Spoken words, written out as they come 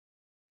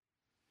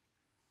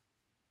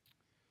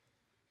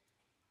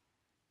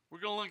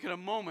going to look at a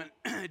moment,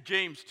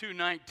 James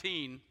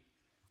 2:19.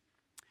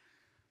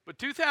 But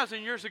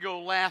 2,000 years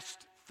ago,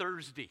 last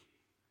Thursday,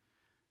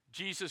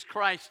 Jesus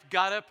Christ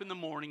got up in the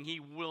morning. He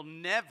will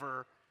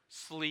never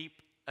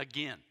sleep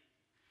again.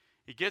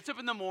 He gets up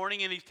in the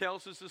morning and he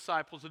tells his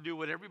disciples to do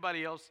what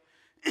everybody else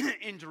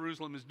in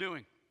Jerusalem is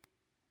doing.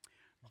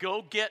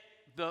 Go get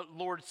the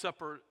Lord's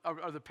Supper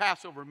or the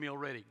Passover meal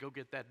ready. Go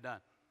get that done.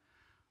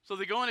 So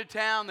they go into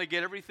town. They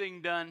get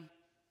everything done.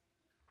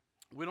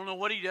 We don't know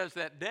what he does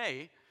that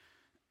day.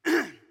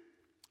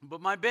 But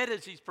my bet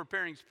is he's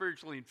preparing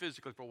spiritually and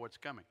physically for what's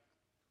coming.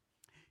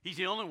 He's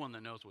the only one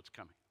that knows what's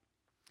coming.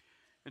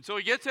 And so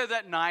he gets there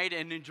that night,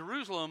 and in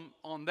Jerusalem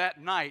on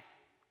that night,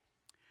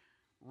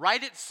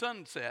 right at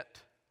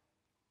sunset,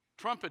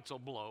 trumpets will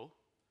blow,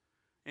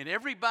 and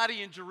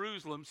everybody in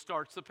Jerusalem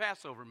starts the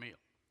Passover meal.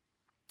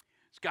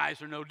 These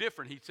guys are no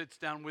different. He sits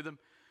down with them.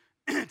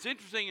 It's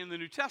interesting, in the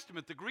New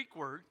Testament, the Greek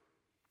word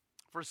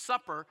for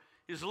supper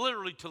is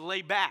literally to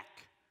lay back,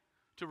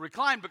 to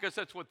recline, because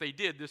that's what they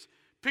did. This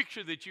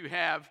picture that you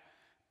have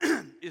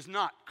is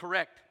not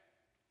correct.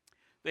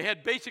 They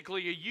had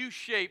basically a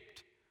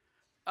U-shaped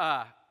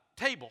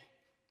table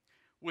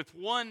with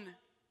one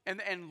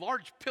and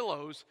large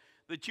pillows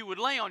that you would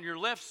lay on your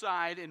left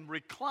side and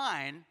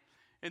recline,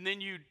 and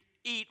then you'd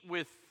eat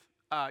with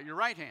your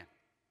right hand.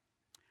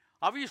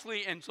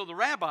 Obviously, and so the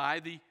rabbi,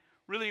 the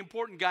really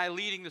important guy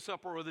leading the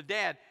supper, or the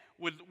dad,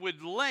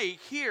 would lay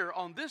here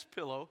on this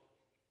pillow,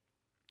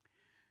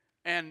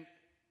 and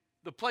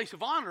the place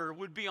of honor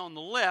would be on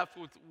the left,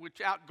 which,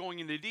 out going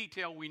into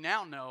detail, we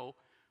now know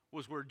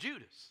was where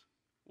Judas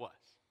was.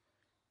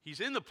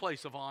 He's in the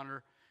place of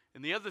honor,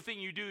 and the other thing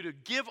you do to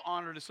give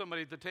honor to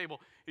somebody at the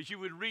table is you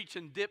would reach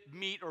and dip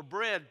meat or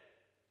bread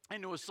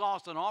into a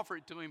sauce and offer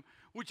it to him,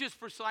 which is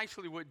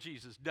precisely what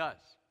Jesus does.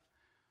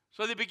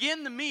 So they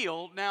begin the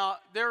meal. Now,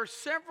 there are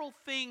several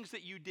things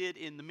that you did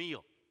in the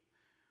meal.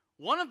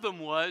 One of them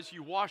was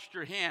you washed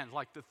your hands,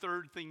 like the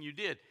third thing you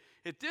did.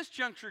 At this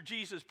juncture,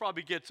 Jesus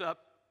probably gets up,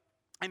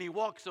 and he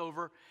walks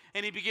over,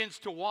 and he begins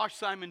to wash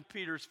Simon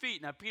Peter's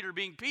feet. Now, Peter,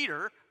 being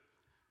Peter,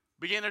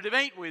 began to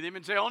debate with him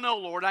and say, "Oh, no,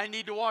 Lord, I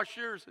need to wash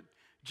yours." And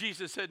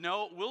Jesus said,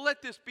 "No, we'll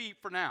let this be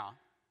for now,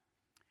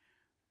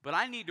 but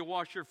I need to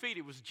wash your feet."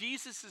 It was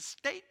Jesus'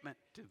 statement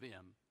to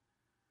them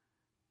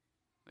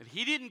that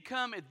he didn't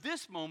come at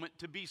this moment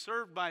to be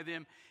served by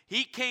them.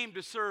 He came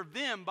to serve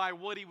them by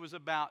what he was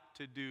about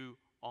to do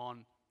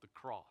on the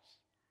cross.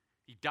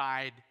 He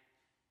died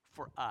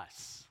for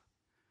us.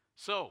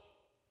 So,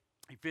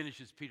 he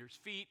finishes Peter's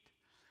feet.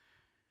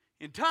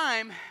 In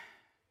time,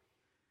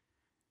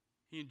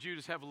 he and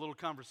Judas have a little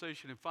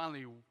conversation, and finally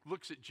he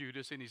looks at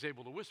Judas, and he's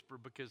able to whisper,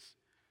 because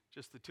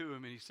just the two of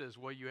them, and he says,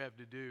 "What you have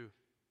to do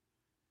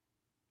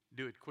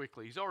it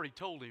quickly." He's already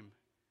told him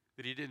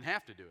that he didn't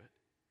have to do it.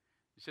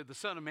 He said, "The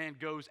Son of Man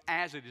goes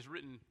as it is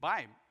written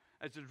by him,"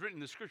 as it is written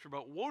in the scripture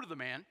about woe to the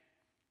man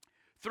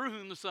through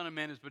whom the Son of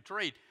Man is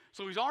betrayed.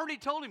 So he's already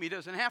told him he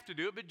doesn't have to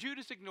do it, but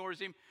Judas ignores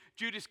him.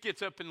 Judas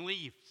gets up and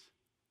leaves.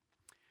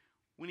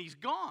 When he's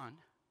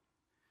gone,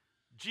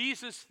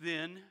 Jesus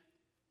then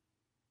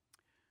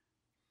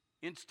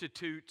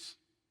institutes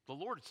the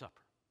Lord's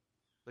Supper.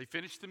 They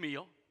finish the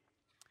meal.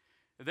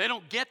 They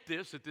don't get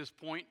this at this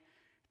point.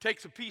 He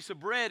takes a piece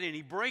of bread and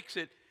he breaks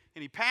it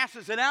and he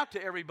passes it out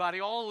to everybody,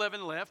 all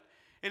 11 left,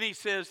 and he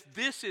says,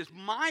 "This is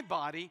my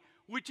body,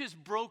 which is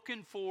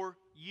broken for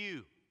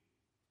you."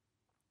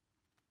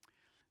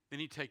 Then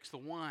he takes the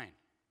wine.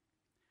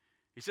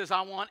 He says,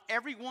 "I want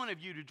every one of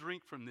you to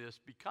drink from this,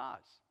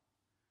 because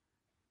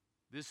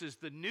this is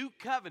the new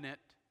covenant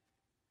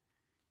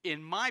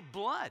in my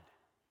blood."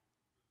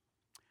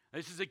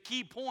 This is a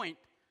key point.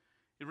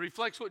 It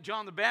reflects what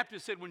John the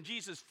Baptist said when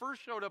Jesus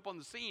first showed up on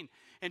the scene.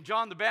 And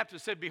John the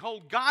Baptist said,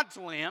 "Behold, God's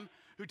Lamb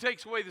who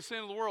takes away the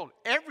sin of the world."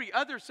 Every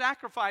other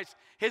sacrifice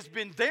has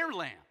been their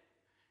lamb.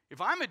 If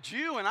I'm a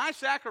Jew and I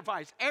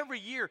sacrifice every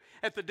year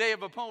at the Day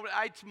of Atonement,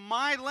 it's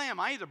my lamb.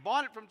 I either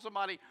bought it from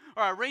somebody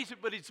or I raised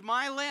it, but it's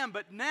my lamb.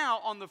 But now,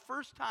 on the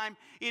first time,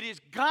 it is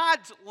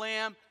God's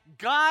lamb,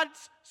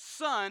 God's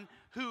Son,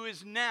 who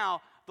is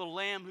now the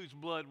lamb whose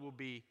blood will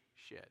be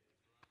shed.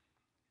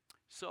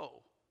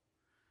 So,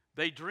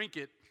 they drink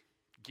it.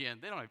 Again,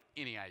 they don't have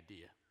any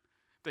idea.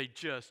 They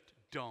just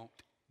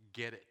don't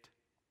get it.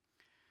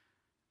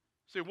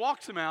 So he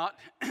walks them out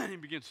and he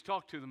begins to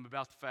talk to them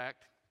about the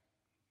fact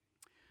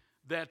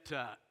that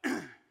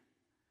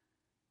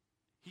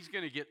he's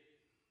going to get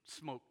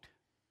smoked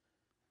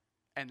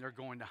and they're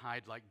going to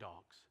hide like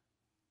dogs.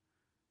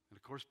 And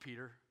of course,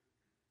 Peter,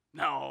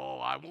 "No,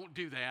 I won't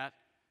do that."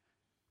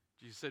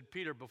 Jesus said,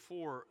 "Peter,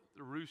 before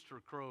the rooster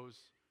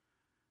crows,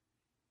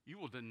 you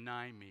will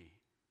deny me,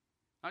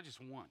 not just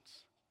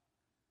once,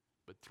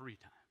 but 3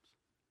 times.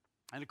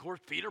 And of course,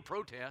 Peter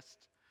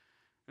protests.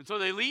 And so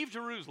they leave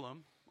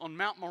Jerusalem on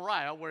Mount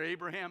Moriah, where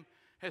Abraham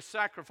has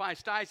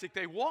sacrificed Isaac.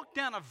 They walk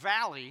down a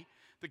valley,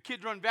 the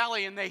Kidron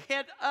Valley, and they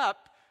head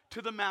up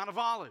to the Mount of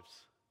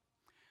Olives.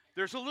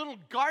 There's a little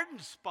garden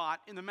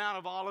spot in the Mount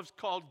of Olives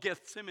called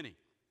Gethsemane.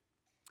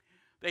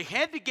 They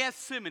head to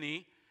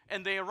Gethsemane,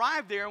 And they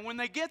arrive there, and when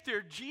they get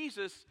there,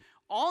 Jesus,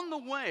 on the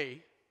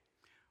way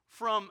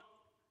from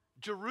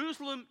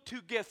Jerusalem to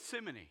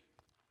Gethsemane,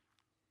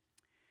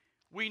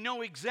 we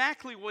know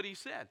exactly what he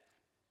said.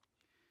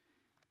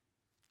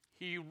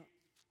 He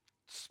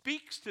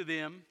speaks to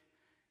them.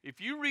 If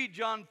you read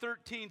John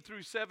 13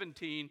 through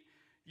 17,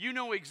 you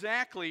know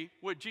exactly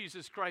what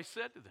Jesus Christ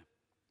said to them.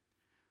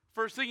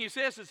 First thing he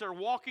says is they're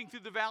walking through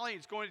the valley.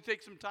 It's going to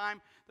take some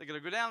time. They're going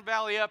to go down the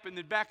valley up and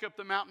then back up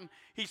the mountain.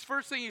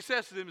 First thing he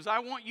says to them is, I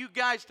want you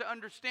guys to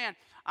understand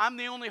I'm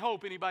the only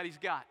hope anybody's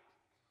got.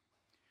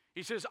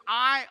 He says,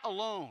 I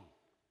alone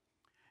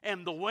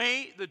am the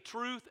way, the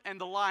truth,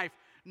 and the life.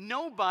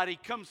 Nobody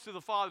comes to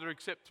the Father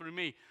except through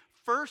me.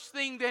 First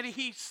thing that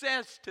he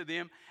says to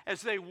them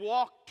as they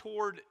walk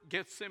toward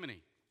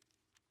Gethsemane.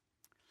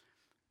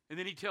 And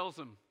then he tells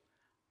them,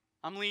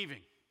 I'm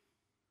leaving.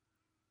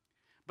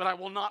 But I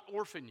will not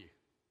orphan you.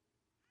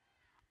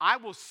 I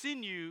will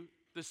send you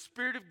the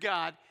Spirit of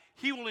God.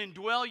 He will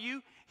indwell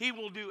you. He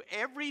will do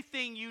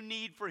everything you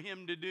need for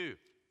him to do.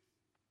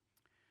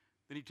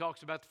 Then he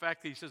talks about the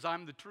fact that he says,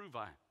 I'm the true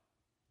vine.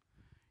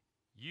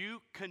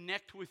 You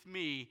connect with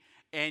me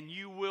and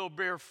you will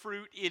bear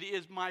fruit. It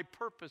is my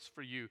purpose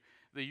for you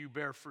that you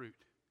bear fruit.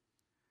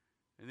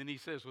 And then he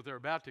says what they're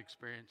about to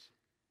experience.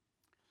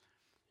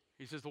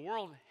 He says, the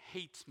world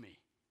hates me.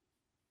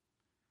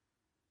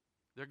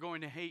 They're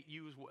going to hate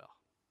you as well.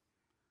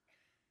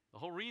 The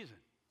whole reason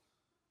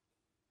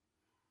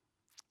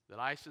that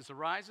ISIS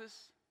arises,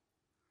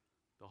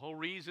 the whole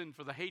reason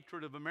for the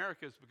hatred of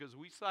America is because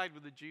we side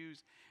with the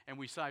Jews and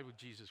we side with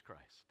Jesus Christ.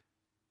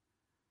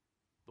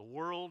 The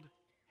world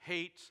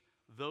hates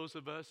those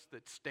of us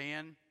that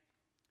stand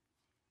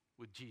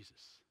with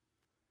Jesus.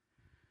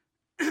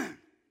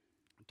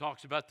 It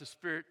talks about the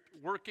Spirit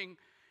working.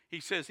 He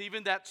says,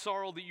 even that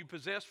sorrow that you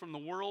possess from the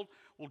world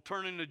will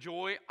turn into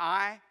joy.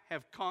 I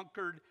have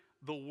conquered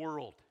the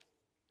world.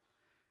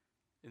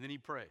 And then he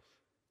prays.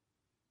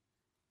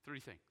 Three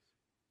things.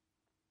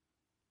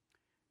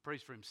 He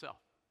prays for himself.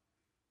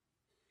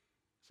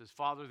 He says,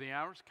 Father, the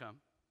hour's come.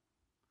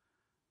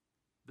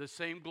 The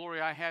same glory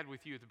I had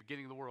with you at the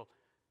beginning of the world,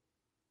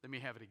 let me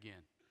have it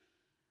again,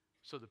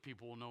 so that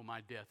people will know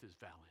my death is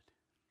valid.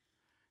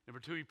 Number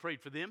two, he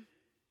prayed for them.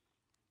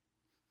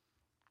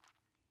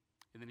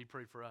 And then he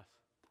prayed for us.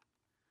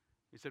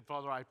 He said,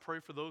 Father, I pray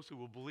for those who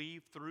will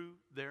believe through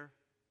their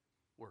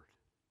word.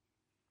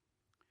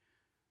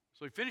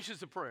 So he finishes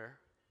the prayer.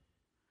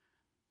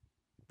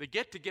 They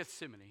get to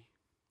Gethsemane.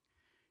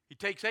 He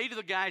takes 8 of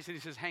the guys and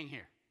he says, hang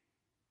here.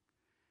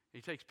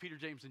 He takes Peter,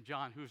 James, and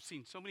John, who have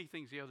seen so many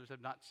things the others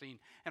have not seen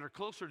and are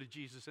closer to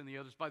Jesus than the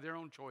others by their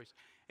own choice.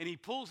 And he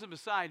pulls them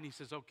aside and he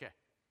says, okay.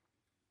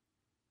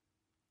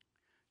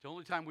 It's the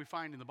only time we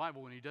find in the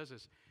Bible when he does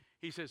this.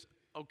 He says,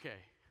 okay.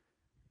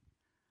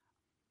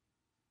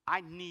 I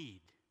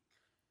need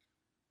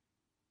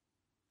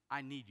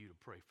you to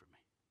pray for me.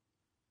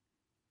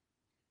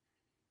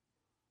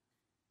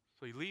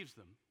 So he leaves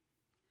them.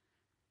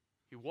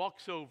 He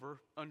walks over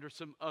under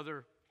some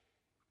other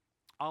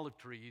olive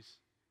trees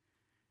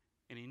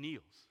and he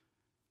kneels.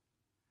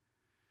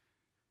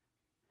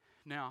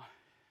 Now,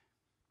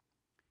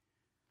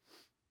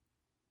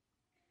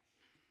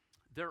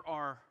 there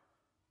are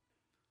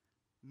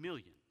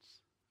millions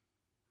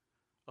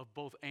of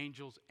both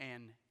angels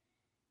and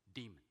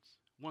demons.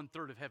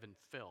 1/3 of heaven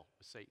fell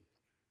with Satan.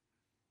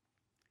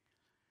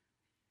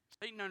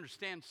 Satan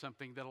understands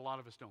something that a lot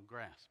of us don't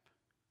grasp.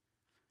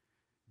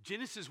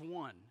 Genesis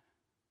 1,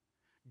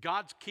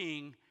 God's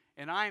king,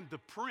 and I am the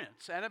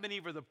prince. Adam and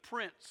Eve are the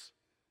prince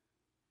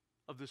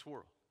of this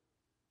world.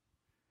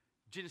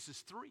 Genesis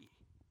 3,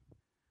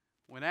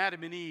 when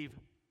Adam and Eve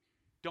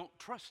don't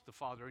trust the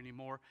Father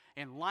anymore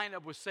and line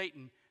up with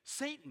Satan,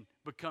 Satan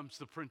becomes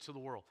the prince of the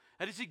world.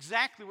 That is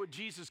exactly what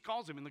Jesus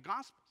calls him in the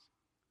Gospels.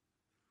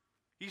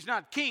 He's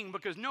not king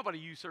because nobody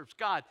usurps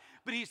God,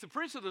 but he's the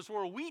prince of this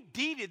world. We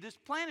deeded this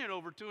planet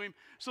over to him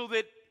so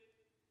that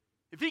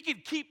if he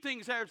can keep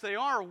things as they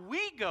are, we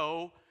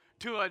go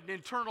to an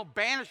eternal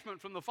banishment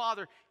from the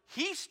Father.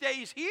 He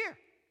stays here.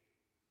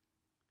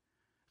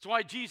 That's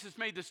why Jesus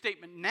made the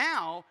statement,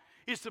 now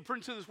is the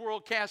prince of this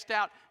world cast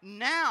out.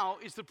 Now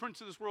is the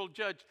prince of this world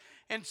judged.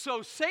 And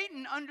so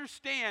Satan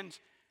understands,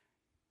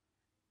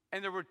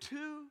 and there were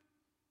 2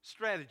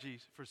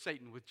 strategies for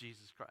Satan with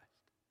Jesus Christ.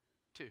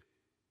 2.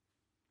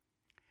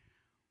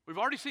 We've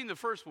already seen the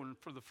first one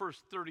for the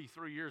first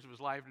 33 years of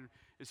his life, and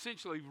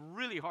essentially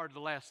really hard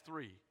the last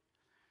 3.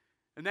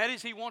 And that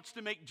is he wants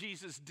to make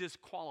Jesus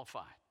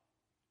disqualified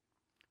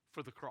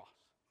for the cross.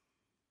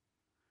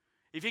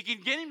 If he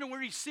can get him to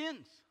where he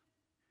sins,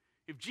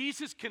 if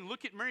Jesus can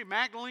look at Mary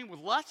Magdalene with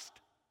lust,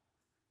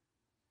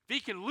 if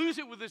he can lose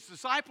it with his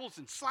disciples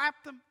and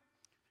slap them,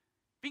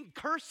 if he can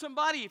curse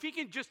somebody, if he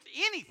can just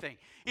anything,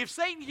 if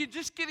Satan can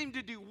just get him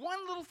to do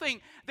one little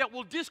thing that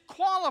will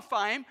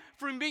disqualify him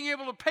from being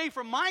able to pay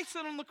for my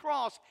sin on the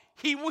cross,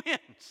 he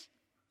wins.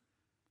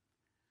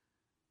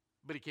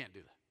 But he can't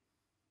do that.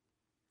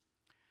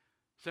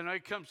 So now he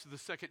comes to the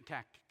second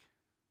tactic,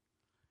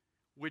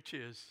 which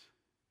is,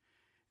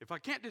 if I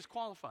can't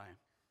disqualify him,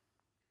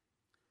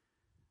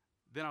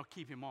 then I'll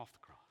keep him off the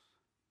cross.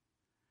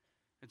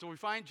 And so we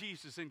find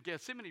Jesus in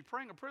Gethsemane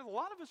praying a prayer that a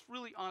lot of us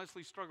really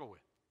honestly struggle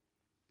with.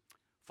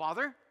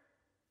 Father,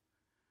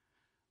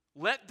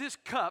 let this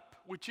cup,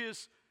 which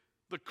is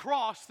the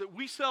cross that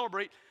we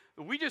celebrate,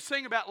 that we just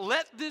sang about,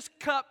 let this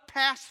cup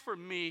pass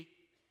from me.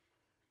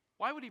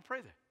 Why would he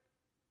pray that?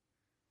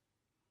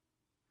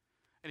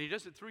 And he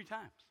does it 3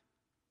 times.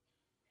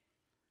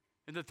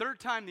 And the third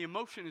time, the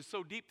emotion is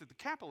so deep that the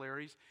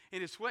capillaries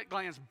in his sweat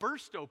glands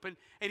burst open,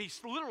 and he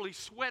literally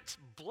sweats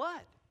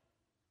blood.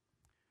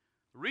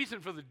 The reason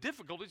for the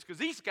difficulty is because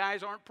these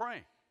guys aren't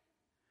praying.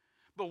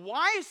 But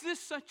why is this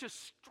such a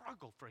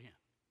struggle for him?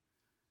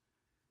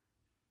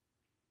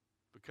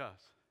 Because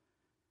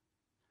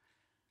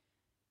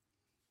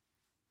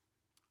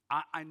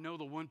I know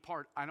the one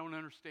part I don't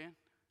understand,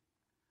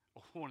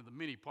 or one of the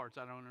many parts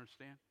I don't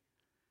understand.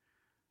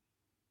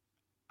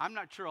 I'm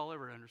not sure I'll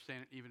ever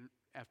understand it even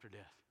after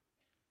death.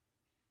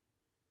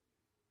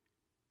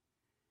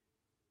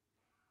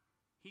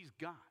 He's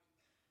God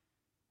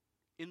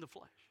in the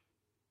flesh.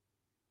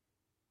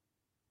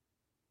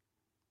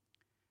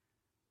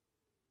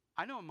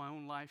 I know in my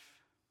own life,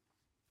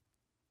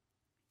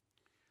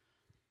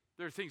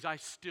 there are things I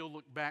still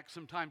look back.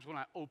 Sometimes when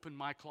I open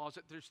my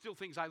closet, there's still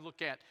things I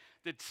look at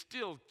that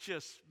still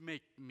just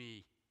make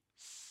me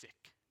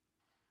sick.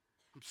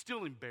 I'm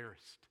still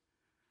embarrassed.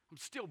 I'm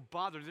still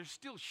bothered. There's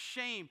still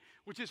shame,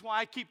 which is why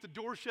I keep the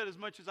door shut as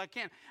much as I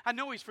can. I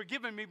know he's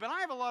forgiven me, but I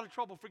have a lot of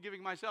trouble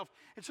forgiving myself.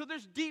 And so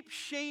there's deep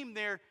shame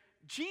there.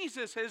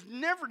 Jesus has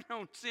never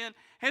known sin,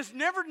 has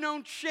never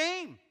known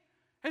shame,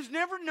 has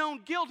never known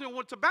guilt. And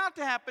what's about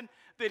to happen,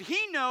 that he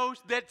knows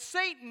that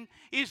Satan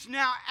is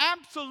now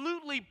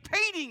absolutely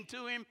painting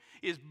to him,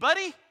 is,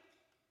 buddy,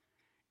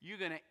 you're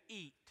going to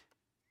eat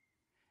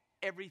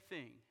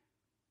everything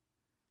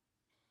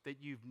that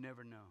you've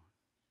never known.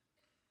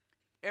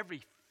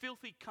 Every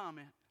filthy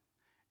comment,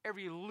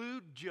 every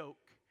lewd joke,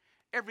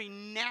 every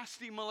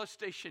nasty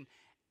molestation,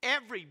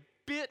 every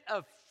bit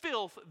of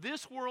filth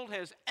this world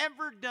has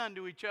ever done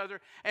to each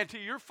other and to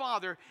your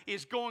father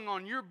is going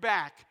on your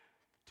back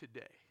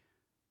today.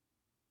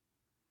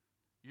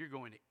 You're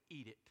going to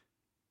eat it,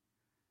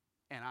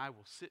 and I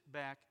will sit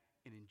back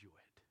and enjoy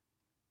it.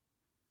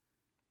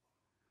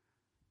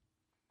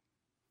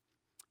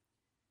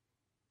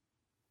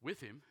 With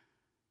him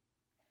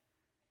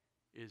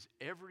is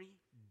every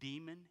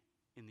demon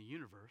in the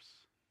universe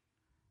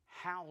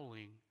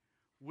howling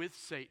with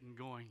Satan,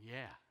 going,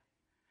 yeah,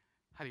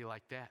 how do you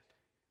like that?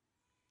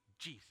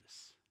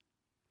 Jesus.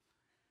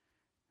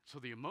 So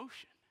the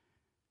emotion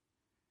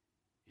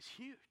is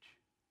huge.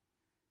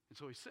 And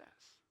so he says,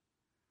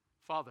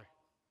 Father,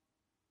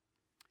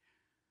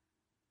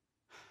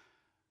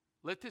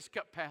 let this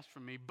cup pass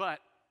from me, but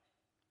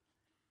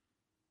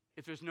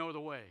if there's no other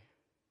way,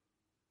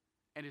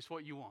 and it's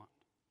what you want,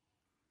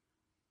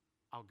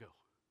 I'll go.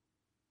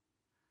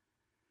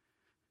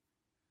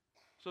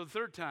 So the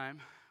third time,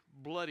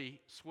 bloody,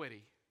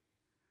 sweaty,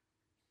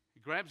 he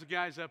grabs the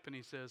guys up and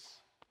he says,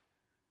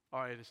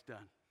 all right, it's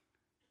done.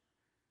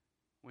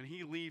 When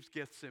he leaves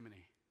Gethsemane,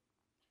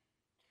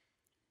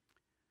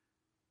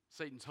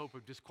 Satan's hope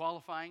of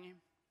disqualifying him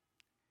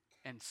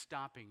and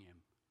stopping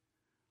him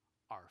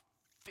are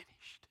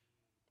finished.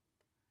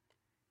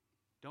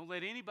 Don't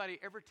let anybody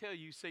ever tell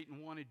you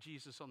Satan wanted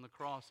Jesus on the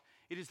cross.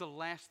 It is the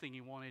last thing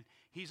he wanted.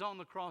 He's on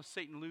the cross,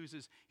 Satan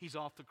loses. He's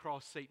off the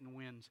cross, Satan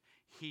wins.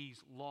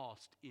 He's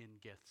lost in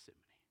Gethsemane.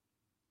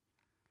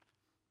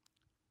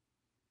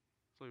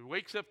 So he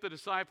wakes up the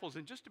disciples,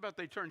 and just about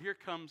they turn, here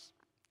comes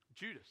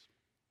Judas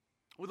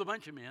with a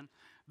bunch of men.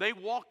 They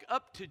walk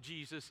up to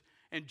Jesus,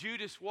 and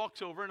Judas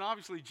walks over, and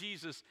obviously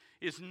Jesus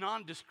is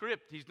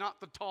nondescript. He's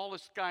not the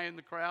tallest guy in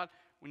the crowd.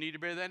 We need to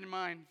bear that in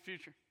mind in the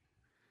future.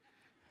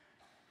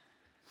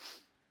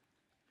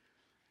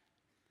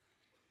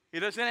 He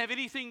doesn't have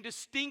anything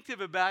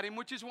distinctive about him,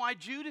 which is why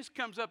Judas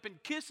comes up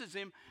and kisses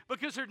him,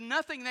 because there's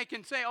nothing they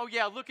can say, oh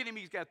yeah, look at him,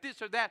 he's got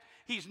this or that.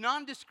 He's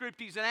nondescript,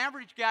 he's an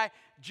average guy.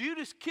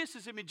 Judas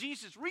kisses him and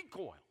Jesus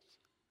recoils.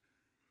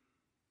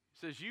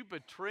 He says, you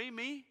betray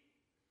me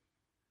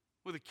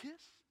with a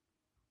kiss?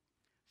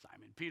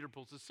 Simon Peter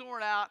pulls his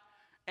sword out,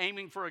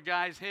 aiming for a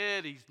guy's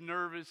head. He's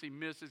nervous, he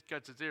misses,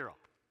 cuts his ear off.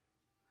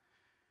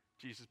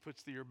 Jesus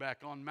puts the ear back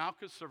on.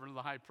 Malchus, servant of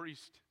the high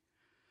priest.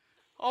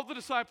 All the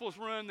disciples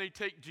run, they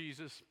take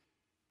Jesus,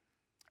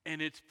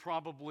 and it's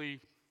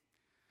probably,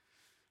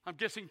 I'm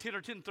guessing 10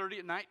 or 10:30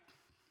 at night.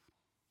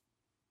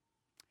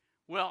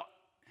 Well,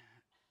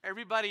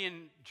 everybody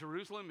in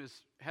Jerusalem has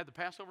had the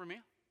Passover meal.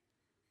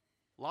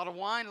 A lot of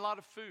wine, a lot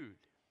of food.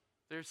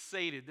 They're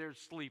sated, they're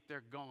asleep,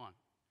 they're gone.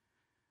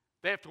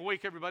 They have to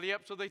wake everybody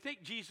up, so they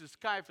take Jesus to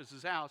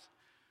Caiaphas' house,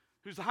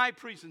 who's the high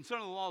priest and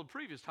son-in-law of the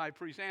previous high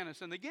priest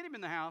Annas, and they get him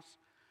in the house.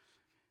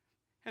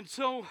 And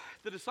so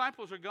the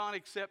disciples are gone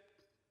except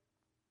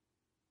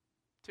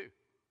 2.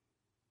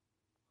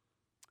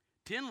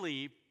 10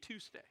 leave, 2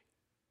 stay.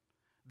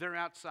 They're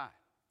outside.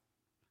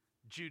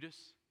 Judas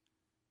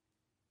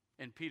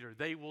and Peter,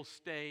 they will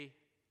stay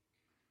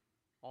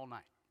all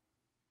night.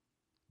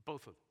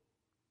 Both of them.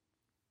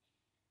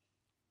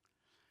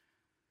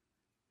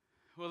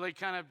 Well, they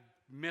kind of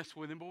mess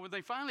with him. But when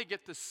they finally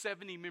get the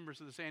 70 members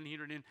of the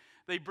Sanhedrin in,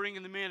 they bring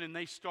them in and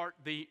they start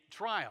the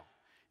trial.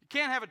 You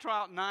can't have a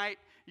trial at night.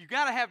 You've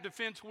got to have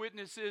defense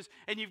witnesses,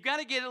 and you've got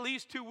to get at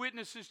least 2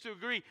 witnesses to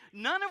agree,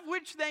 none of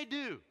which they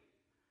do.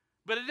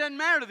 But it doesn't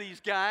matter to these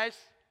guys.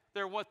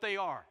 They're what they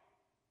are.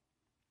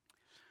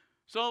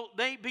 So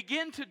they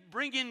begin to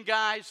bring in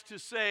guys to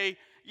say,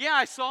 yeah,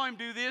 I saw him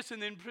do this,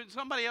 and then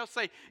somebody else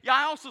say, yeah,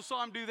 I also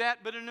saw him do that.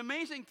 But an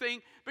amazing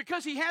thing,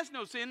 because he has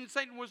no sin, and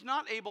Satan was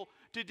not able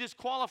to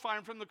disqualify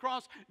him from the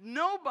cross,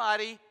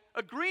 nobody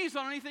agrees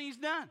on anything he's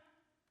done.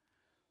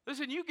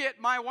 Listen, you get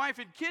my wife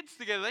and kids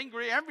together, they can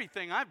agree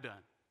everything I've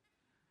done.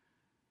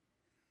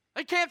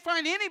 They can't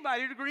find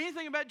anybody to agree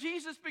anything about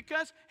Jesus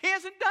because he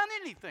hasn't done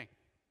anything.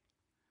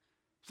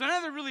 So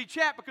now they're really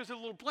chat because their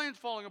little plan's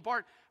falling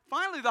apart.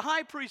 Finally, the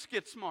high priest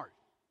gets smart.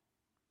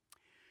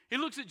 He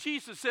looks at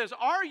Jesus and says,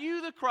 are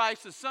you the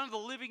Christ, the Son of the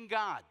living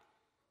God?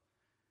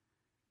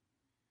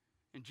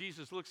 And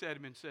Jesus looks at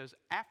him and says,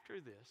 after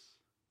this,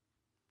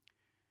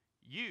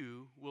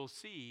 you will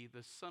see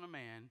the Son of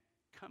Man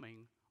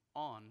coming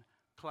on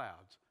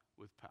clouds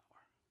with power.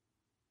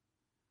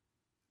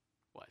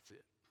 Well, that's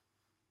it.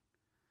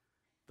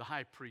 The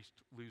high priest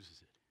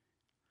loses it.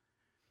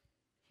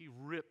 He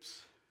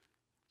rips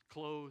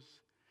clothes.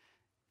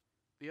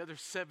 The other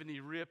 70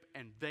 rip,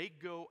 and they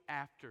go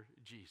after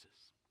Jesus.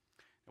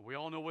 And we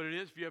all know what it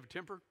is. If you have a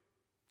temper,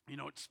 you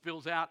know it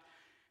spills out,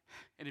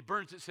 and it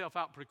burns itself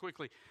out pretty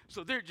quickly.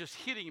 So they're just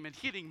hitting him and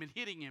hitting him and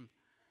hitting him.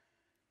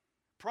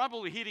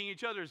 Probably hitting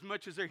each other as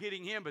much as they're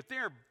hitting him, but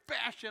they're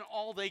bashing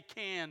all they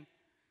can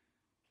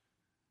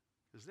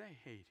because they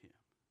hate him.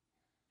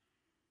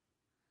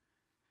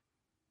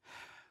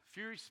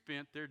 Fury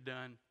spent, they're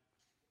done.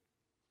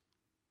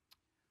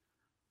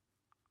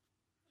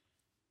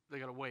 They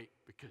got to wait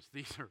because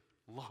these are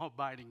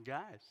law-abiding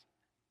guys.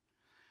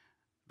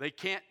 They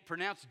can't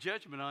pronounce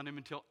judgment on him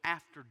until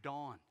after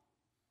dawn.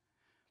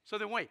 So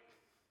they wait.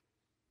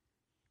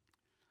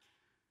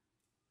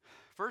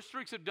 First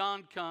streaks of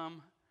dawn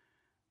come.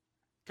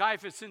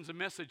 Caiaphas sends a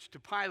message to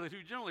Pilate,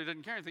 who generally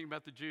doesn't care anything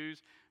about the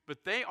Jews, but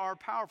they are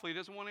powerful. He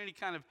doesn't want any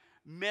kind of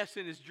mess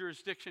in his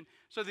jurisdiction.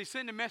 So they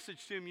send a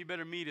message to him, you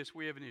better meet us,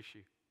 we have an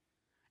issue.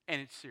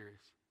 And it's serious.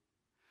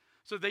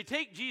 So they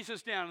take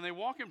Jesus down, and they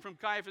walk him from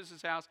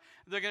Caiaphas' house.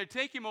 They're going to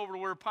take him over to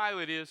where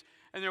Pilate is,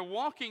 and they're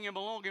walking him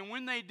along. And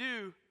when they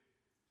do,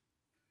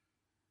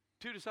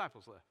 2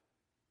 disciples left.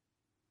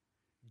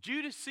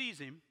 Judas sees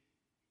him,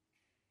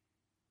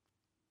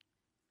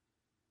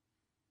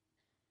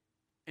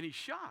 and he's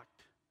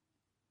shocked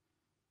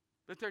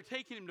that they're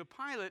taking him to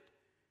Pilate.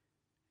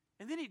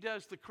 And then he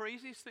does the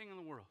craziest thing in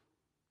the world.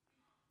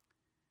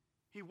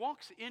 He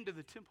walks into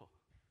the temple,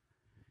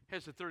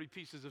 has the 30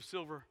 pieces of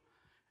silver,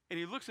 and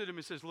he looks at him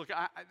and says, look,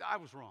 I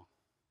was wrong.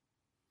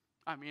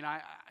 I mean,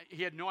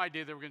 he had no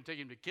idea they were going to take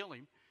him to kill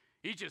him.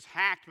 He just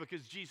hacked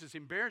because Jesus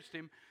embarrassed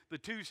him the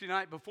Tuesday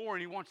night before,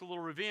 and he wants a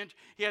little revenge.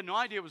 He had no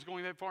idea it was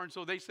going that far, and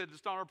so they said,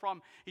 it's not our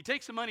problem. He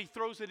takes the money,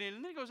 throws it in,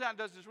 and then he goes out and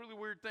does this really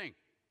weird thing.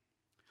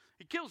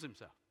 He kills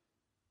himself.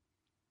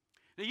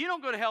 Now, you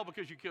don't go to hell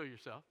because you kill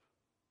yourself,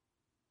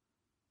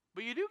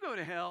 but you do go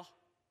to hell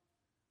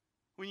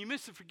when you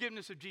miss the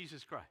forgiveness of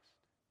Jesus Christ.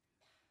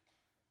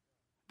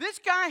 This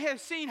guy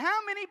has seen how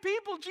many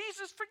people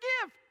Jesus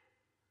forgive.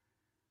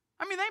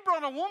 I mean, they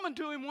brought a woman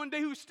to him one day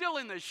who's still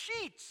in the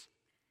sheets.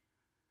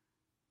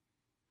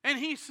 And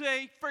he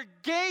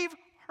forgave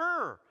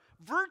her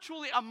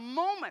virtually a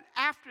moment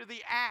after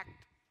the act.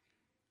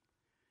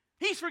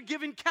 He's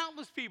forgiven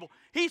countless people.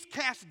 He's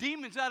cast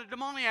demons out of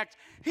demoniacs.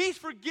 He's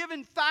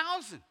forgiven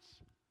thousands.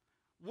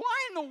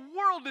 Why in the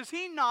world does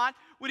he not,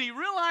 when he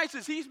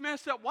realizes he's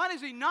messed up, why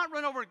does he not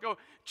run over and go,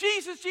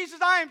 Jesus, Jesus,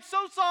 I am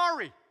so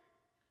sorry?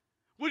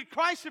 Would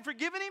Christ have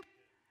forgiven him?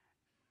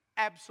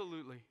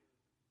 Absolutely.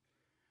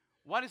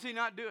 Why does he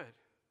not do it?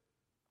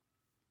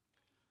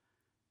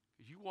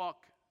 Because you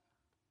walk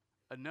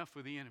enough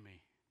with the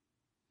enemy,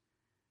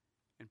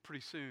 and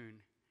pretty soon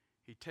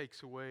he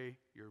takes away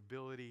your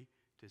ability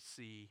to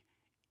see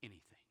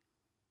anything.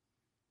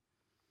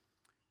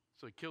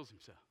 So he kills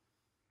himself.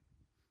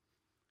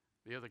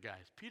 The other guy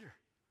is Peter.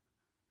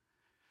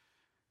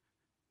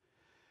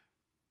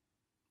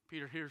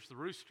 Peter hears the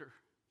rooster.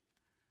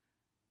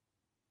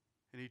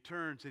 And he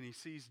turns and he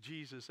sees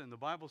Jesus. And the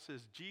Bible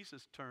says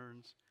Jesus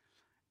turns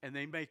and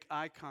they make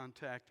eye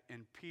contact.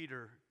 And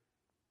Peter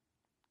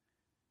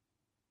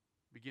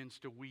begins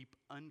to weep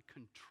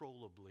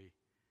uncontrollably.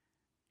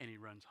 And he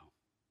runs home.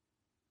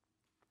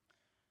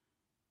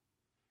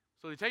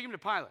 So they take him to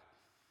Pilate.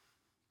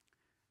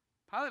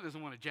 Pilate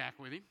doesn't want to jack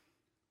with him.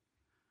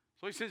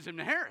 So he sends him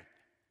to Herod.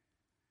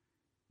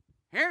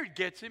 Herod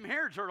gets him.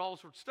 Herod's heard all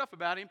sorts of stuff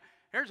about him.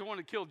 Herod's the one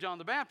that killed John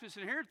the Baptist,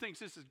 and Herod thinks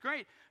this is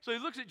great. So he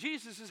looks at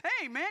Jesus and says,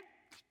 hey, man,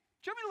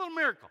 show me a little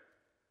miracle.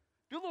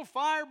 Do a little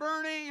fire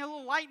burning, a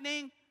little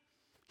lightning.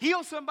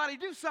 Heal somebody,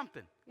 do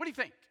something. What do you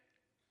think?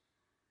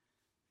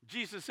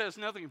 Jesus says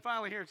nothing, and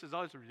finally Herod says,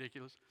 oh, this is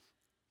ridiculous.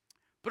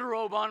 Put a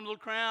robe on him, a little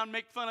crown,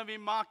 make fun of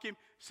him, mock him,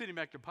 send him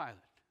back to Pilate.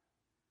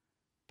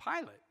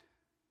 Pilate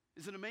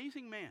is an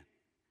amazing man.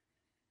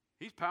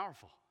 He's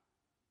powerful.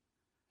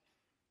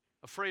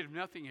 Afraid of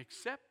nothing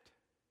except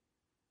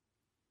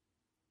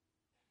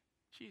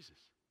Jesus.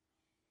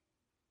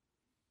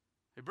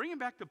 They bring him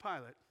back to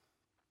Pilate,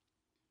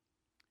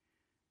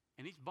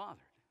 and he's bothered.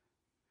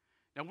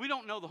 Now, we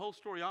don't know the whole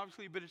story,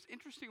 obviously, but it's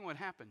interesting what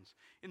happens.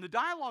 In the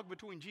dialogue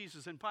between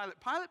Jesus and Pilate,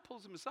 Pilate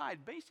pulls him aside,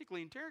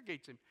 basically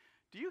interrogates him.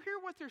 Do you hear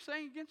what they're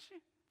saying against you?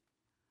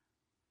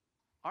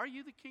 Are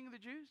you the king of the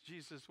Jews?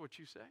 Jesus, what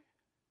you say?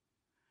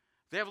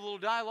 They have a little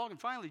dialogue, and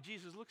finally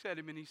Jesus looks at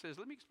him and he says,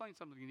 let me explain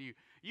something to you.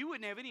 You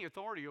wouldn't have any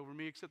authority over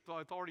me except the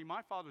authority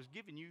my Father has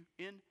given you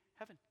in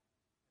heaven.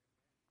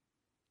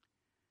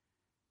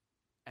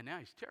 And now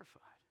he's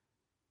terrified.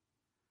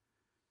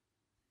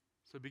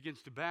 So he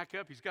begins to back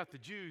up. He's got the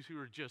Jews who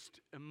are just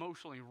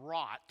emotionally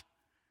wrought.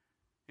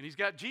 And he's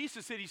got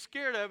Jesus that he's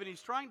scared of, and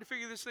he's trying to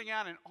figure this thing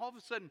out, and all of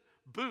a sudden,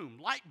 boom,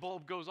 light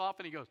bulb goes off,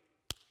 and he goes,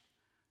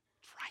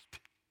 that's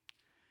right.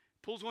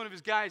 Pulls one of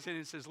his guys in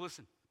and says,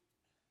 listen,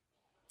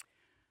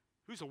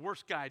 who's the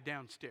worst guy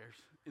downstairs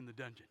in the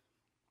dungeon?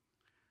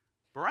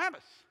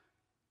 Barabbas.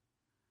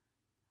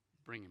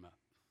 Bring him up.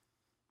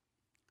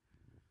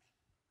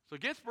 So he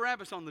gets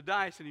Barabbas on the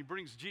dice, and he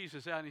brings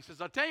Jesus out, and he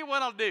says, I'll tell you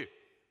what I'll do.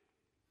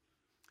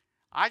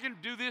 I can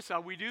do this.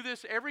 We do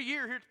this every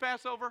year here at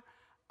Passover.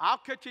 I'll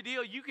cut you a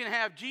deal. You can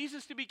have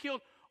Jesus to be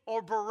killed,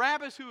 or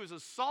Barabbas, who has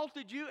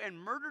assaulted you and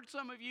murdered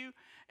some of you,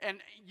 and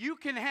you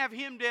can have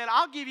him dead.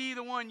 I'll give you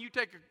either one. You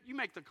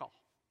make the call.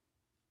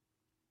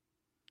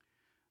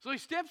 So he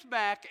steps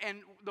back, and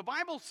the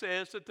Bible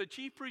says that the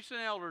chief priests and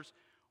elders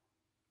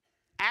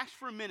ask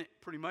for a minute,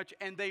 pretty much,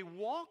 and they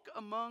walk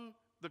among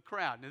the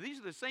crowd. Now, these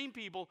are the same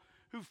people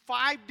who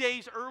 5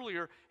 days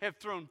earlier have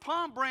thrown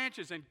palm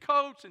branches and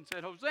coats and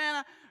said,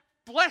 Hosanna,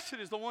 blessed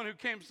is the one who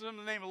comes in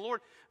the name of the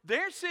Lord.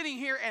 They're sitting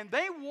here, and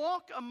they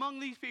walk among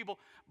these people.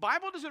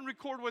 Bible doesn't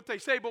record what they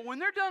say, but when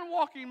they're done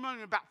walking among them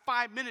in about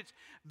 5 minutes,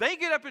 they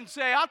get up and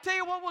say, I'll tell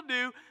you what we'll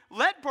do.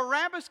 Let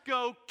Barabbas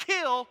go,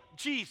 kill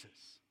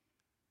Jesus.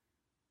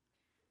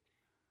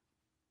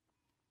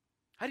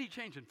 How do you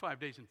change in 5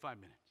 days and 5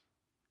 minutes?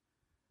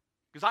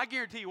 Because I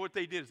guarantee you what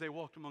they did is they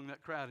walked among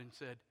that crowd and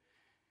said,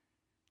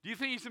 do you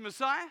think he's the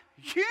Messiah?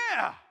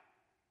 Yeah.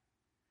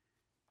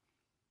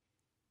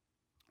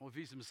 Well, if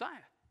he's the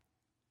Messiah,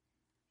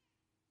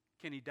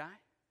 can he die?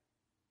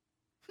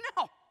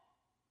 No.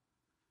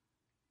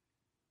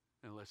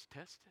 Then let's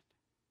test it.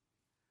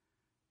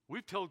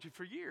 We've told you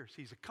for years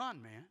he's a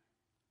con man.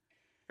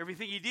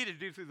 Everything he did is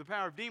do through the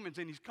power of demons,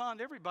 and he's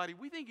conned everybody.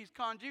 We think he's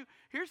conned you.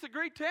 Here's the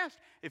great test.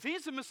 If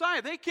he's the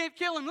Messiah, they can't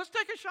kill him. Let's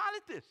take a shot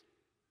at this.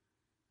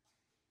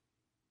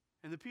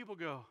 And the people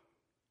go,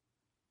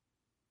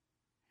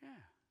 yeah,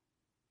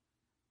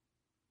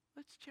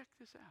 let's check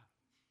this out.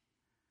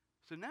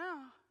 So now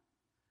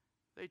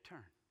they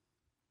turn.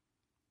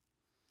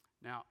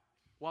 Now,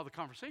 while the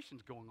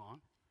conversation's going on,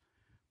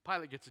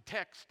 Pilate gets a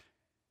text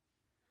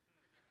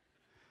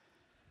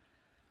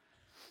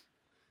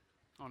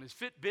on his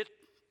Fitbit.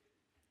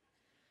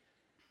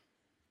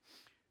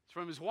 It's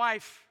from his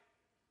wife.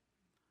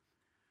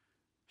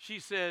 She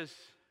says,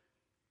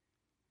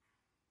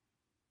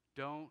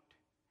 don't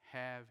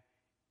have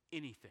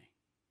anything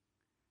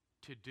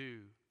to do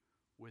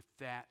with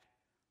that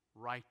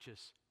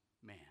righteous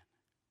man.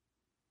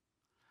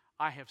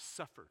 I have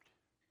suffered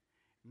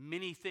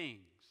many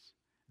things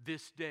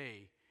this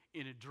day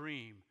in a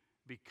dream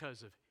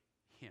because of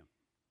him.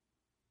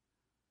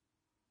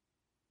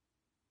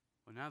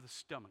 Well, now the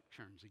stomach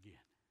churns again.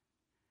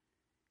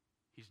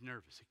 He's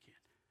nervous again.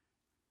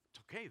 It's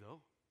okay,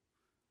 though.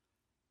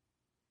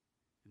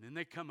 And then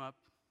they come up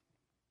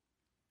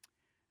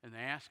and they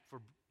ask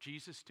for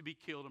Jesus to be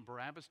killed and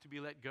Barabbas to be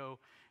let go.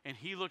 And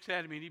he looks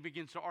at him and he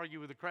begins to argue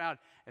with the crowd,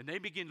 and they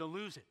begin to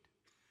lose it.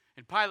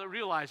 And Pilate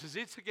realizes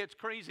it gets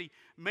crazy,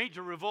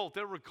 major revolt.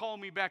 They'll recall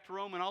me back to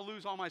Rome and I'll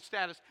lose all my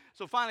status.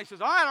 So finally he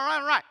says, all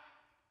right.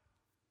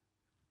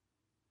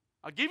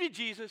 I'll give you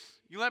Jesus.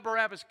 You let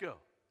Barabbas go.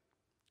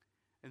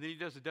 And then he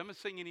does the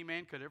dumbest thing any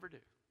man could ever do.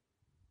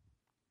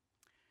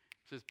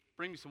 He says,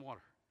 bring me some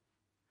water.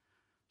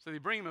 So they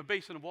bring him a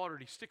basin of water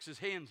and he sticks his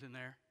hands in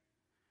there.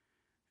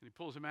 And he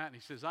pulls him out and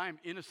he says, I am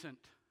innocent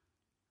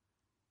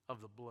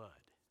of the blood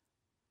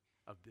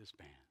of this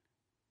man.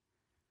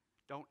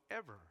 Don't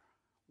ever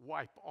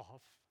wipe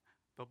off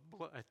the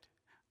blood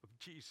of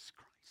Jesus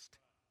Christ.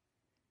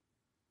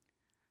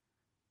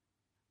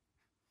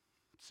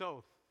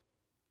 So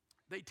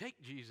they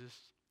take Jesus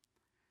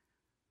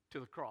to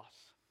the cross.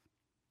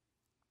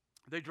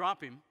 They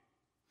drop him.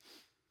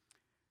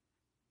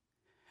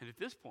 And at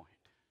this point,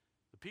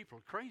 the people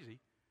are crazy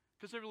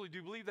because they really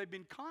do believe they've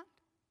been conned.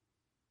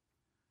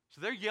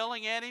 So they're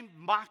yelling at him,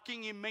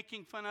 mocking him,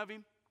 making fun of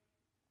him.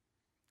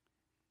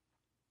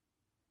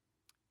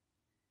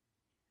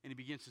 And he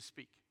begins to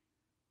speak.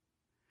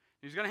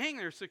 He's going to hang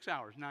there 6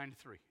 hours, 9 to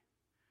 3.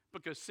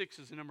 Because 6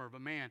 is the number of a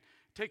man.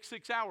 It takes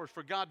 6 hours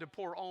for God to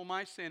pour all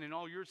my sin and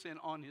all your sin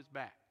on his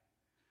back.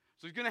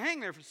 So he's going to hang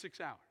there for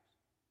 6 hours.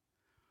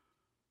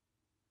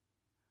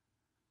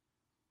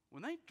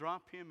 When they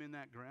drop him in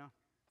that ground,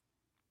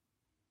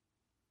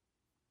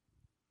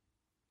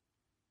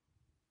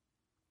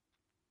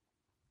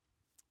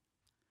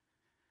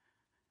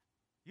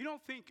 You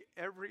don't think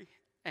every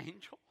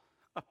angel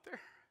up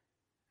there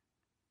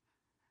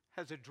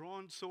has a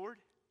drawn sword?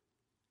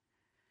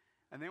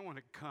 And they want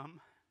to come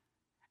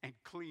and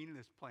clean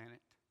this planet.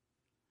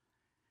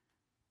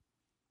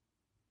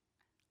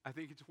 I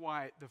think it's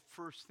why the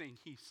first thing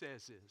he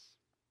says is,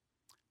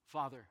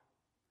 Father,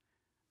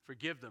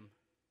 forgive them.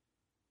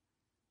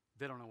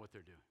 They don't know what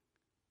they're doing.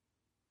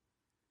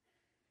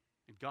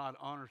 And God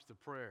honors the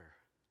prayer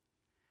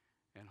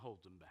and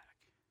holds them back.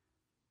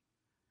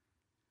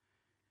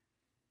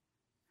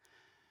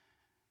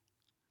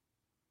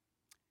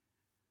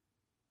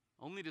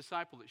 Only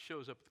disciple that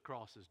shows up at the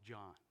cross is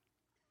John.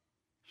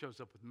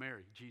 Shows up with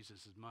Mary,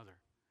 Jesus' mother.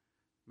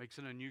 Makes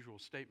an unusual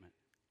statement.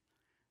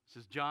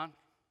 Says, John,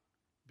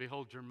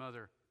 behold your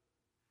mother.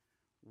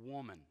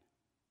 Woman,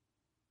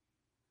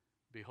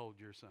 behold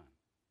your son.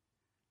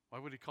 Why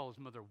would he call his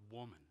mother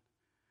woman?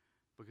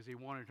 Because he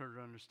wanted her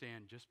to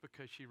understand just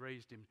because she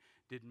raised him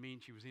didn't mean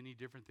she was any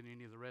different than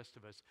any of the rest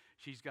of us.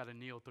 She's got to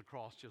kneel at the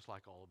cross just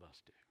like all of us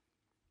do.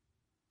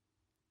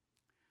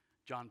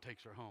 John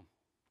takes her home.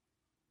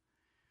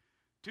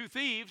 2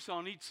 thieves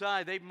on each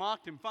side, they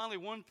mocked him. Finally,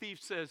 one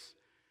thief says,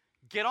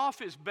 get off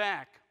his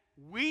back.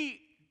 We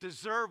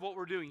deserve what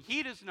we're doing.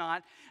 He does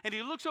not. And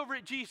he looks over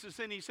at Jesus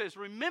and he says,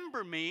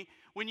 remember me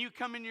when you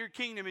come into your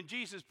kingdom. And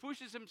Jesus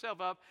pushes himself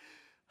up,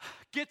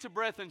 gets a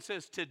breath and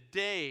says,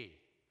 today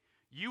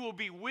you will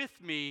be with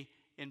me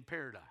in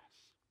paradise.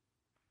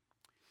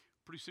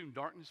 Pretty soon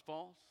darkness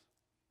falls.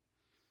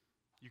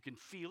 You can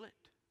feel it.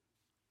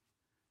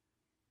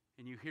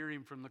 And you hear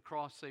him from the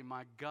cross say,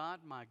 my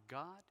God,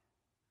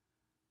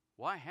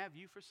 why have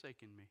you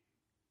forsaken me?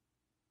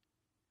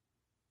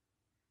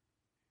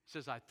 He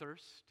says, I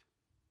thirst.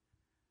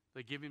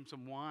 They give him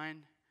some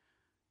wine.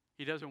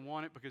 He doesn't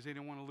want it because he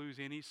didn't want to lose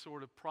any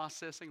sort of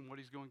processing in what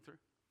he's going through.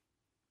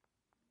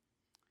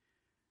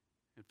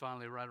 And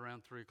finally, right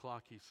around 3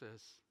 o'clock, he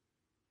says,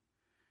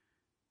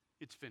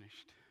 it's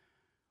finished.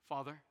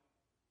 Father,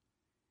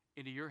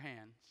 into your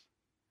hands,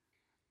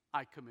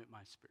 I commit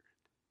my spirit.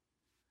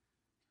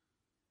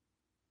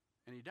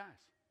 And he dies.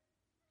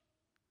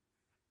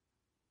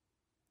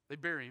 They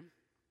bury him.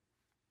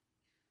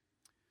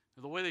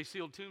 The way they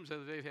sealed tombs the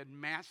other day, they had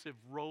massive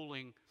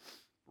rolling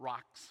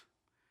rocks.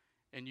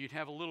 And you'd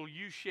have a little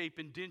U-shape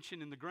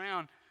indention in the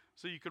ground,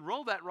 so you could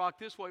roll that rock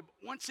this way, but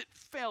once it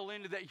fell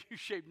into that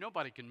U-shape,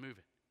 nobody can move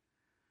it.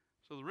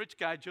 So the rich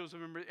guy, Joseph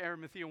of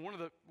Arimathea, one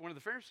of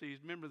the Pharisees,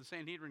 member of the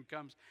Sanhedrin,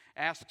 comes,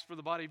 asks for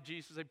the body of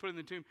Jesus. They put it in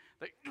the tomb.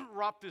 They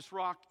drop this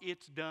rock.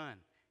 It's done.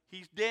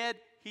 He's dead.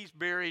 He's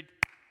buried.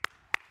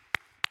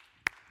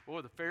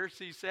 Boy, the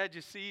Pharisees,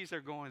 Sadducees are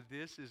going,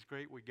 this is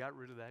great. We got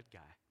rid of that guy.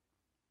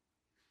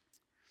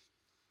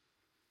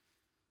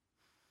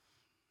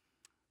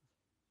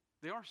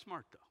 They are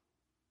smart, though.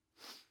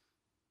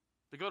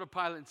 They go to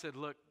Pilate and said,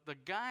 look, the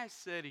guy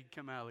said he'd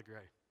come out of the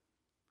grave.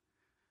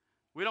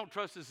 We don't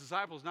trust his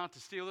disciples not to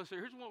steal this. So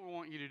here's what we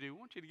want you to do. We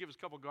want you to give us a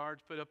couple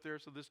guards put up there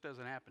so this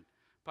doesn't happen.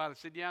 Pilate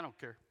said, yeah, I don't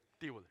care.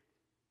 Deal with it.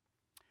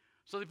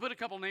 So they put a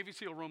couple Navy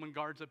SEAL Roman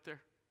guards up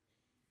there.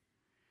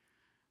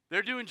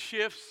 They're doing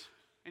shifts.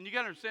 And you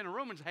got to understand, the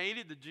Romans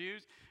hated the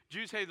Jews.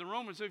 Jews hated the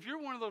Romans. So if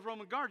you're one of those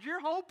Roman guards,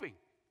 you're hoping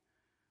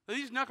that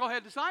these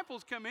knucklehead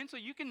disciples come in so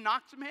you can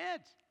knock some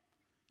heads.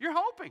 You're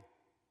hoping.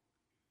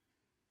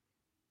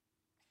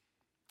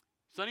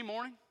 Sunday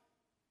morning.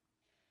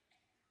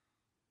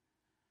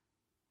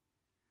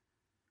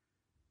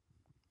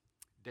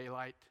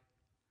 Daylight.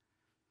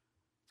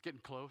 It's getting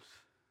close.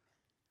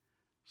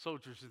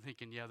 Soldiers are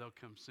thinking, yeah, they'll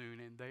come soon,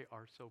 and they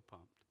are so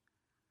pumped.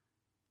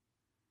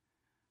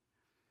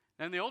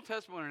 And in the Old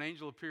Testament, when an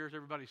angel appears,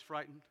 everybody's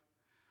frightened.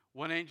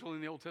 One angel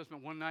in the Old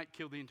Testament one night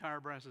killed the entire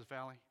Brazos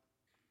Valley.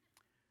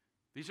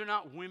 These are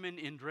not women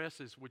in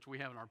dresses, which we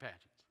have in our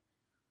pageants.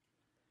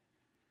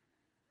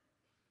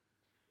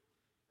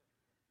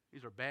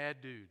 These are bad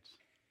dudes.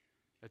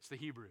 That's the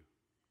Hebrew.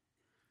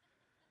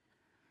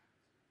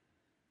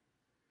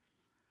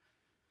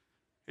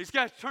 These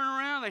guys turn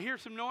around, they hear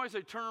some noise,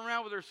 they turn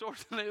around with their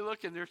swords, and they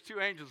look, and there's 2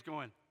 angels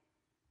going,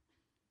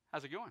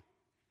 how's it going?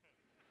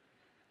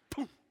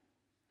 Poof.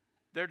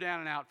 They're down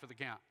and out for the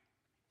count.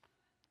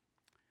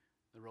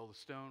 They roll the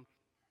stone.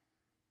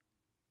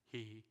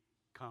 He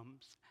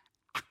comes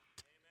out.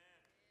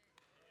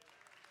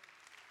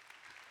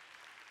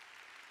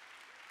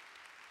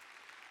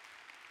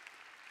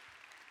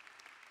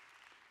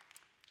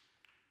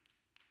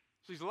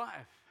 So he's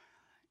alive.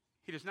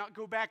 He does not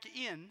go back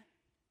in,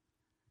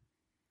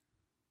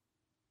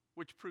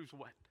 which proves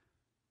what?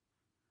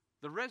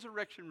 The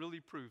resurrection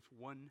really proves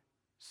one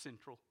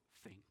central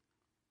thing.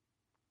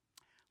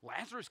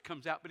 Lazarus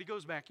comes out, but he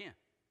goes back in.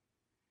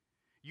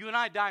 You and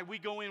I die, we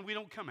go in, we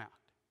don't come out.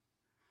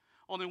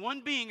 Only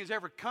one being has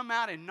ever come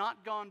out and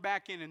not gone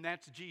back in, and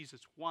that's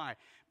Jesus. Why?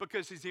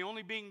 Because he's the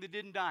only being that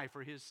didn't die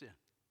for his sin.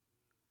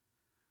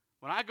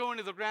 When I go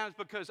into the ground, it's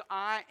because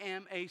I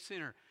am a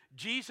sinner.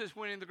 Jesus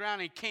went in the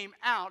ground and he came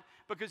out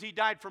because he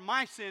died for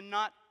my sin,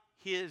 not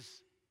his.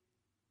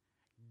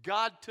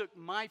 God took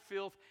my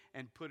filth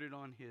and put it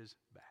on his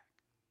back.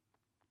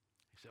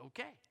 He said,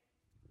 okay,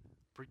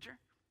 preacher.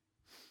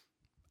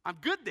 I'm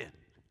good then.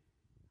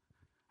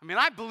 I mean,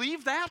 I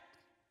believe that.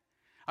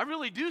 I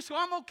really do, so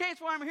I'm okay.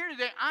 That's why I'm here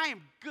today. I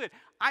am good.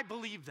 I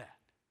believe that.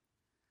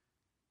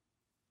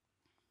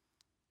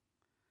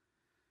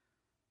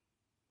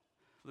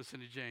 Listen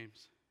to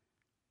James.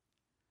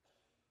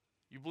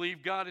 You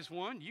believe God is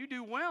one? You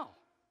do well.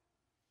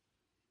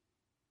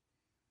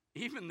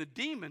 Even the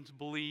demons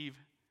believe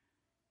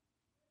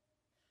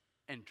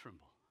and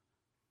tremble.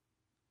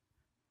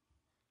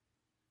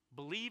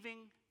 Believing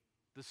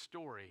the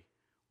story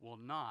will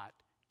not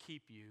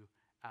keep you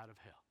out of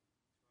hell.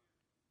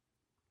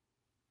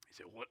 You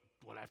say, what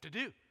do I have to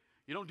do?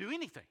 You don't do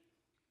anything.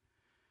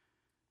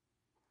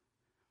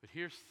 But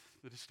here's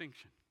the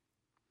distinction.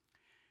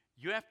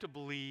 You have to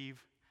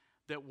believe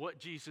that what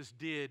Jesus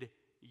did,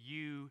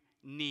 you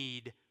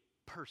need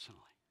personally.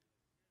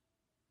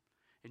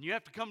 And you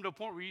have to come to a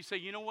point where you say,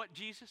 you know what,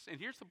 Jesus? And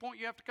here's the point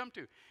you have to come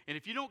to. And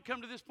if you don't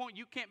come to this point,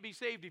 you can't be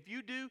saved. If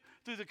you do,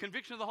 through the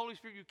conviction of the Holy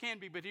Spirit, you can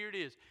be. But here it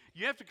is.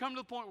 You have to come to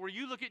the point where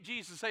you look at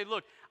Jesus and say,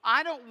 look,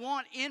 I don't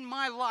want in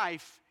my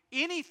life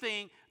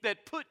anything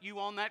that put you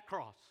on that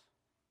cross.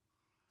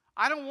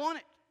 I don't want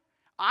it.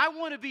 I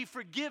want to be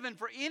forgiven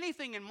for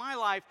anything in my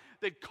life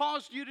that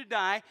caused you to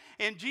die.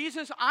 And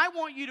Jesus, I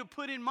want you to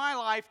put in my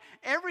life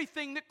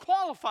everything that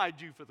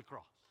qualified you for the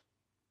cross.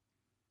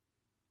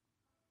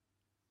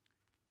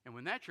 And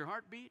when that's your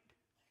heartbeat,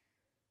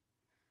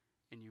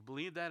 and you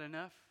believe that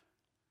enough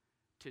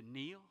to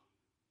kneel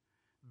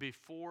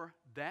before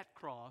that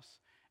cross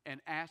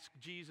and ask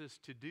Jesus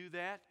to do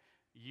that,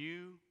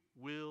 you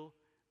will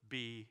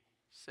be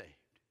saved.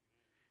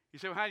 You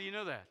say, well, how do you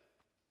know that?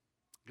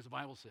 Because the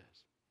Bible says,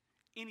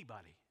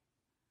 anybody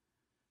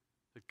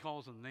that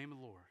calls on the name of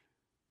the Lord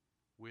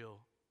will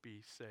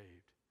be saved.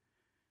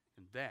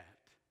 And that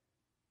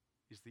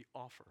is the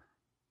offer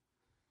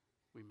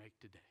we make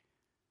today.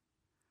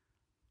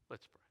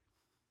 Let's pray.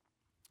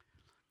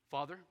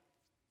 Father,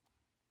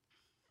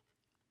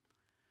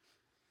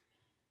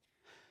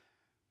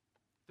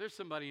 there's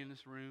somebody in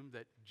this room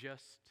that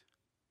just,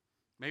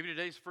 maybe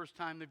today's the first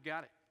time they've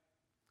got it.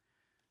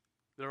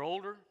 They're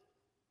older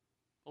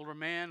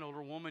man,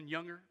 older woman,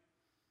 younger,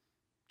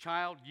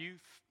 child, youth,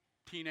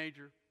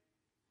 teenager.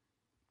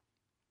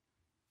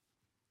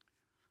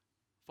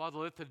 Father,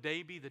 let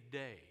today be the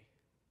day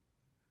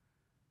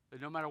that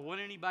no matter what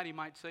anybody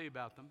might say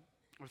about them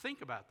or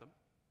think about them,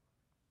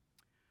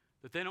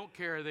 that they don't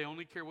care, they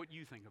only care what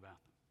you think about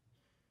them.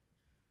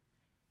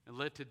 And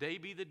let today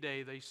be the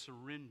day they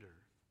surrender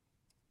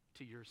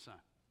to your Son.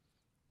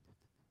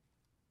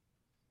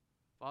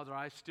 Father,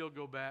 I still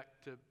go back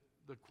to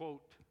the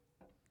quote,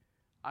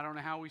 I don't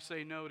know how we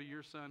say no to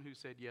your Son who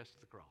said yes to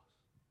the cross.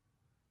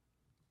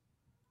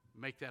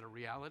 Make that a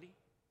reality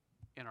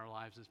in our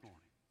lives this morning.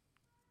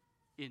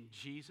 In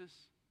Jesus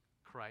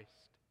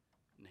Christ's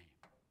name.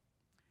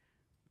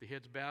 The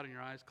heads bowed and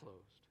your eyes closed.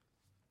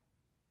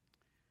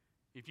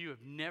 If you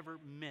have never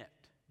met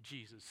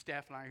Jesus,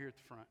 staff and I are here at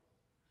the front.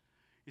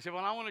 You say,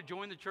 well, I want to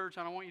join the church.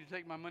 I don't want you to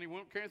take my money. We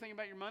don't care anything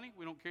about your money.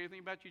 We don't care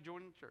anything about you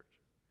joining the church.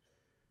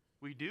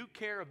 We do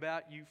care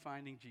about you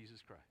finding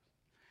Jesus Christ.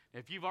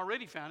 If you've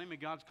already found him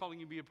and God's calling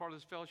you to be a part of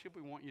this fellowship,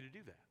 we want you to do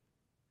that.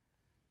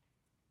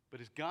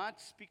 But as God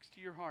speaks to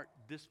your heart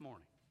this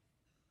morning,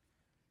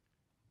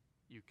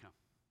 you come.